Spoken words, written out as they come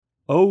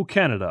O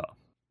Canada,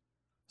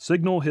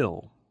 Signal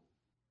Hill,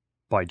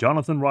 by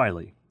Jonathan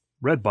Riley,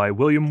 read by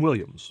William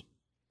Williams.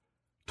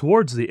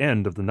 Towards the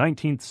end of the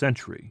 19th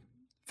century,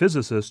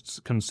 physicists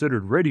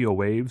considered radio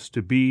waves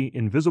to be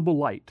invisible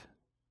light.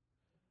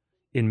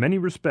 In many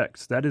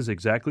respects, that is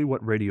exactly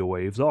what radio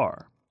waves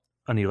are,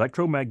 an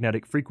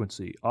electromagnetic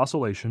frequency,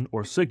 oscillation,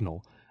 or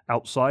signal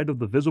outside of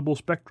the visible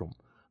spectrum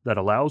that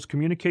allows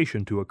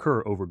communication to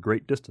occur over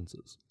great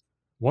distances.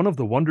 One of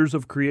the wonders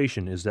of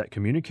creation is that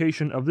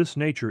communication of this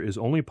nature is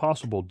only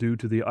possible due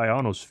to the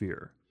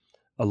ionosphere,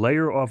 a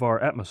layer of our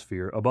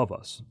atmosphere above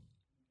us.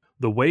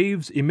 The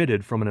waves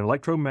emitted from an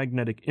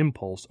electromagnetic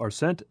impulse are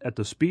sent at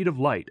the speed of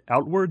light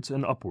outwards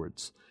and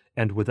upwards,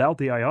 and without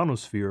the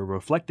ionosphere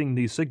reflecting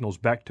these signals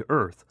back to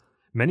Earth,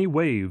 many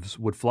waves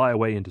would fly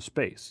away into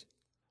space.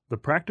 The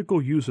practical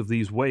use of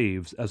these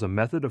waves as a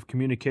method of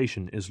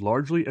communication is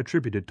largely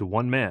attributed to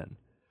one man,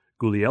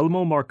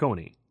 Guglielmo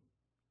Marconi.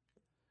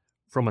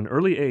 From an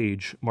early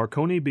age,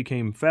 Marconi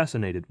became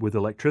fascinated with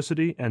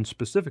electricity and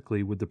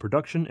specifically with the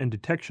production and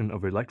detection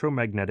of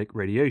electromagnetic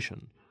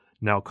radiation,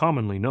 now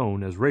commonly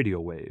known as radio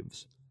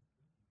waves.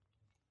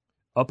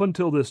 Up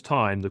until this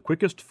time, the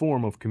quickest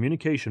form of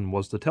communication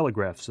was the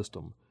telegraph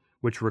system,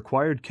 which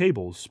required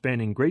cables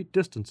spanning great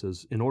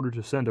distances in order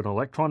to send an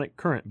electronic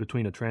current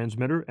between a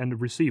transmitter and a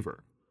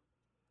receiver.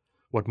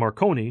 What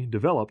Marconi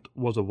developed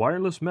was a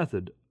wireless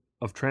method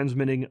of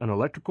transmitting an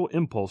electrical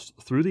impulse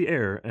through the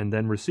air and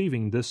then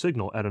receiving this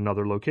signal at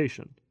another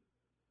location.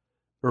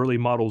 Early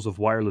models of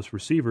wireless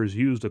receivers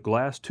used a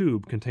glass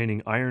tube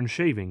containing iron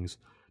shavings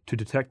to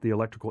detect the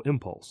electrical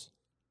impulse.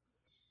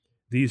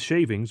 These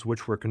shavings,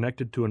 which were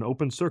connected to an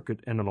open circuit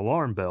and an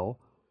alarm bell,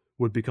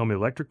 would become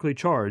electrically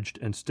charged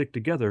and stick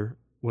together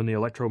when the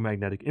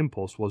electromagnetic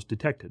impulse was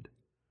detected.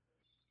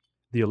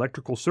 The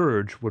electrical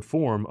surge would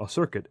form a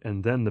circuit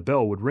and then the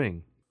bell would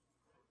ring.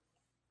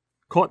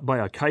 Caught by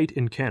a kite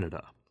in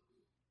Canada.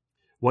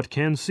 What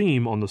can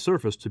seem on the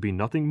surface to be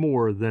nothing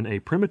more than a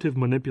primitive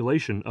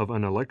manipulation of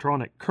an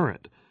electronic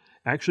current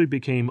actually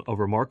became a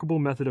remarkable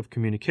method of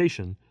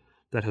communication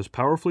that has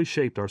powerfully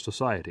shaped our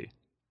society.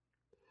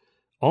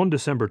 On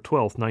December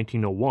 12,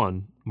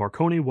 1901,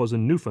 Marconi was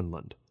in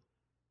Newfoundland,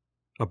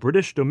 a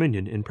British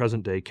dominion in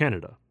present-day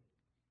Canada.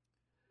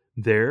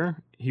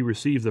 There, he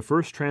received the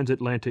first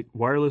transatlantic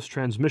wireless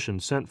transmission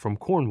sent from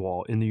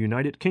Cornwall in the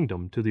United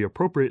Kingdom to the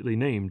appropriately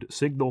named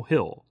Signal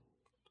Hill.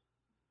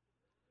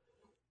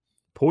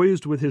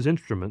 Poised with his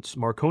instruments,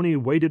 Marconi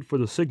waited for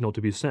the signal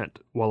to be sent,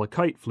 while a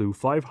kite flew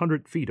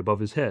 500 feet above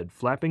his head,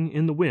 flapping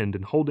in the wind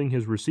and holding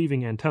his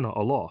receiving antenna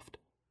aloft.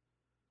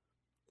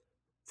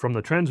 From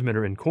the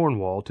transmitter in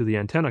Cornwall to the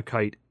antenna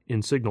kite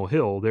in Signal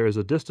Hill, there is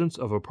a distance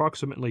of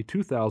approximately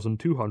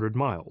 2,200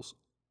 miles,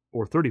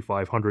 or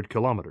 3,500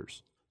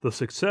 kilometers. The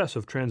success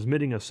of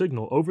transmitting a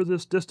signal over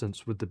this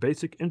distance with the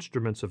basic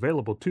instruments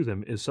available to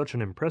them is such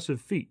an impressive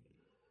feat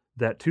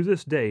that to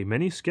this day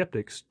many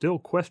skeptics still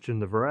question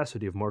the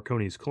veracity of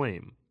Marconi's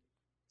claim.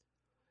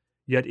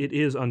 Yet it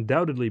is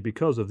undoubtedly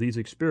because of these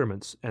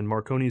experiments and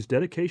Marconi's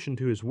dedication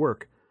to his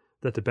work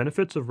that the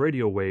benefits of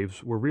radio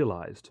waves were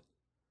realized.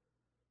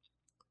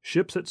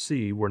 Ships at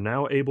sea were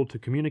now able to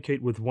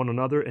communicate with one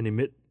another and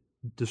emit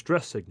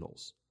distress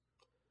signals.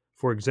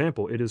 For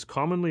example, it is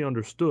commonly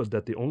understood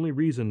that the only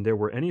reason there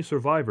were any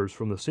survivors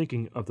from the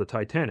sinking of the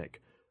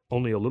Titanic,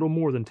 only a little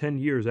more than 10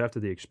 years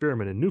after the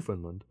experiment in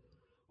Newfoundland,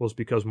 was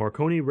because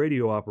Marconi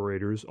radio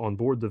operators on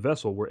board the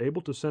vessel were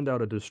able to send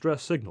out a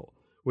distress signal,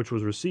 which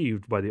was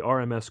received by the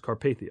RMS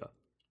Carpathia.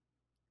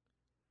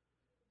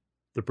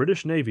 The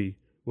British Navy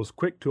was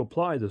quick to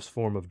apply this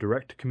form of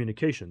direct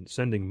communication,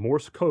 sending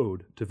Morse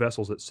code to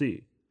vessels at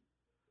sea.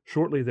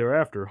 Shortly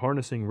thereafter,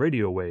 harnessing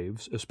radio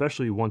waves,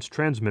 especially once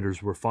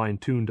transmitters were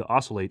fine-tuned to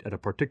oscillate at a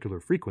particular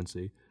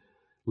frequency,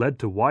 led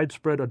to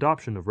widespread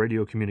adoption of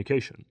radio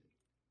communication.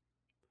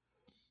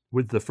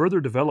 With the further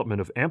development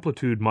of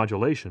amplitude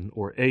modulation,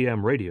 or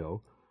AM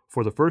radio,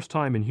 for the first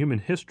time in human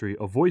history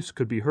a voice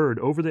could be heard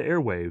over the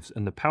airwaves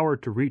and the power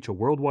to reach a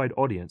worldwide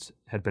audience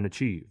had been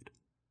achieved.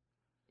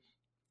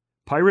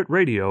 Pirate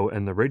radio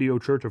and the Radio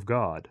Church of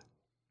God.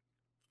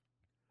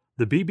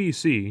 The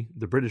BBC,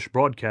 the British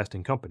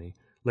Broadcasting Company,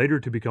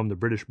 later to become the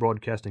British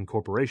Broadcasting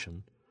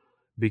Corporation,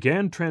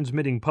 began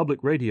transmitting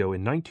public radio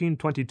in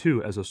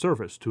 1922 as a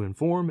service to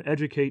inform,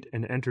 educate,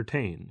 and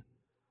entertain.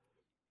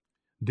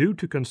 Due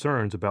to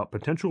concerns about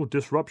potential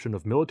disruption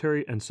of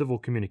military and civil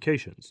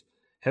communications,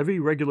 heavy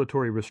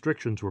regulatory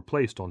restrictions were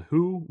placed on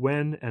who,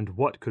 when, and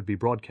what could be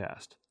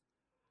broadcast.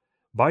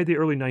 By the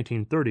early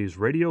 1930s,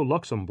 Radio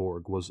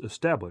Luxembourg was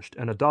established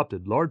and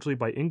adopted largely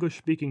by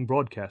English-speaking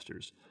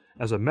broadcasters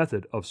as a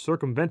method of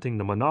circumventing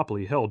the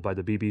monopoly held by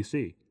the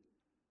BBC.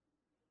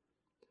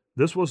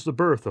 This was the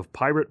birth of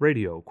pirate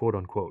radio,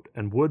 quote-unquote,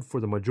 and would,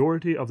 for the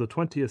majority of the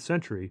 20th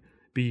century,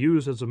 be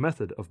used as a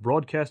method of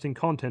broadcasting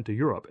content to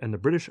Europe and the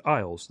British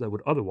Isles that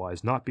would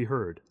otherwise not be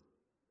heard.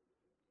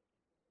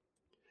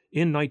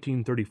 In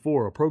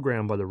 1934, a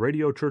program by the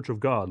Radio Church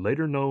of God,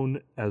 later known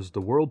as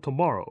The World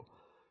Tomorrow,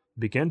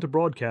 began to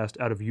broadcast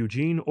out of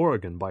Eugene,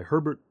 Oregon by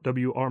Herbert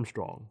W.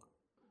 Armstrong.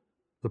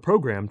 The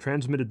program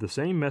transmitted the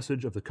same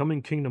message of the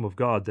coming kingdom of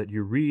God that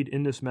you read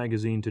in this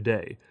magazine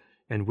today,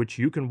 and which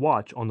you can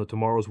watch on the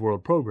Tomorrow's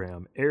World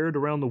program, aired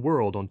around the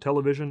world on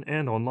television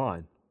and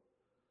online.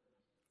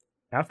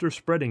 After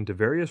spreading to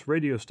various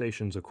radio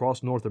stations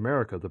across North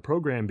America, the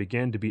program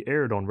began to be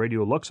aired on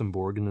Radio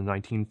Luxembourg in the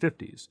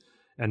 1950s,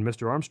 and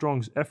Mr.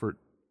 Armstrong's effort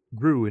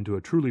grew into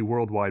a truly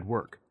worldwide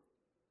work.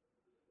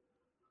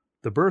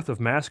 The birth of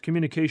mass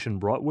communication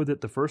brought with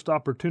it the first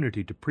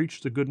opportunity to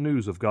preach the good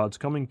news of God's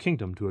coming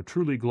kingdom to a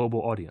truly global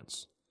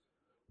audience.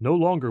 No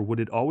longer would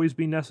it always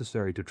be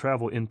necessary to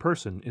travel in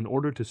person in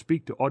order to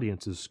speak to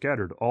audiences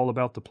scattered all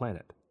about the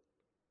planet.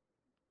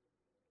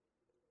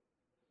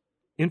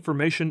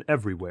 Information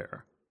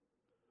everywhere.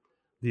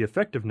 The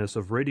effectiveness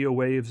of radio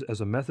waves as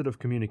a method of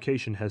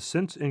communication has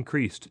since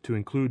increased to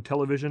include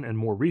television and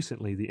more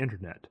recently the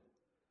Internet.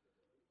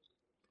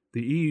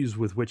 The ease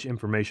with which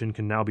information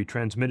can now be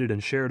transmitted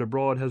and shared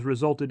abroad has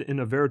resulted in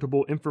a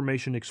veritable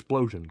information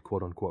explosion,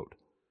 quote-unquote.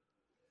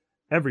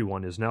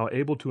 Everyone is now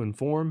able to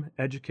inform,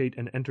 educate,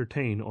 and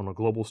entertain on a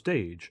global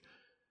stage,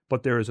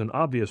 but there is an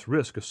obvious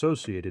risk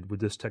associated with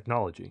this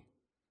technology.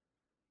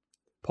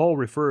 Paul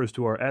refers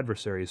to our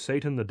adversary,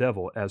 Satan the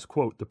devil, as,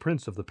 quote, the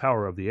prince of the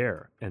power of the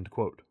air, end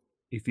quote,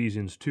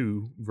 Ephesians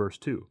 2, verse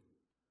 2.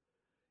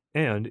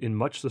 And, in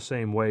much the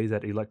same way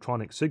that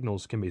electronic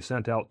signals can be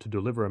sent out to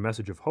deliver a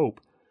message of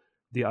hope,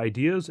 the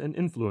ideas and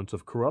influence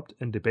of corrupt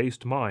and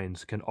debased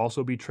minds can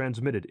also be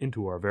transmitted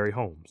into our very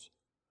homes.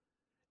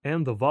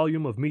 And the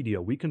volume of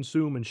media we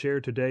consume and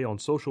share today on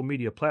social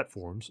media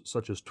platforms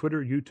such as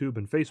Twitter, YouTube,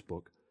 and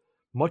Facebook,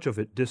 much of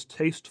it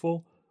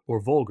distasteful or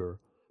vulgar,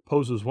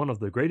 poses one of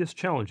the greatest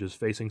challenges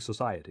facing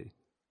society.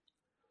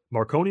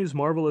 Marconi's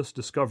marvelous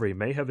discovery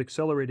may have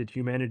accelerated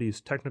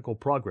humanity's technical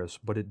progress,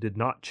 but it did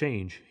not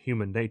change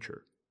human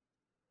nature.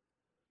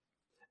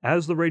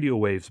 As the radio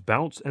waves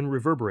bounce and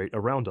reverberate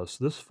around us,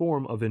 this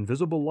form of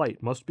invisible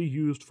light must be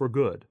used for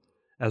good,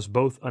 as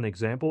both an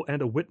example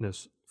and a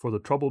witness for the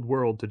troubled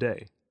world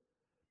today.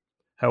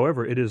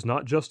 However, it is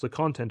not just the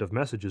content of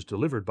messages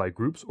delivered by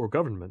groups or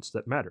governments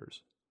that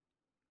matters.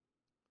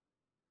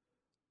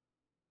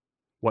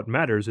 What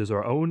matters is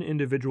our own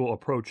individual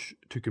approach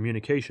to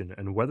communication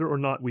and whether or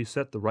not we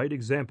set the right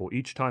example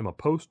each time a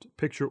post,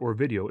 picture, or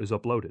video is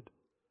uploaded.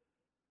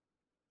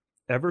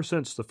 Ever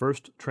since the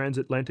first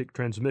transatlantic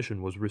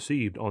transmission was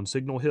received on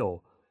Signal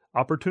Hill,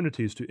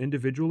 opportunities to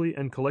individually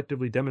and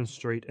collectively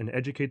demonstrate and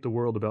educate the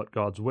world about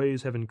God's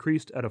ways have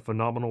increased at a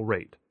phenomenal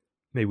rate.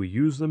 May we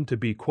use them to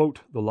be,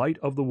 quote, the light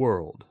of the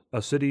world,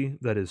 a city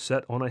that is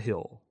set on a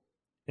hill,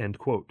 end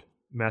quote.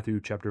 Matthew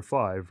chapter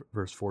 5,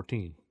 verse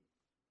 14.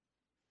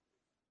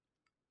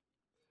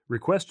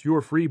 Request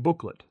your free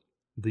booklet,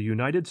 The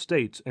United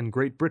States and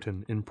Great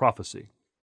Britain in Prophecy.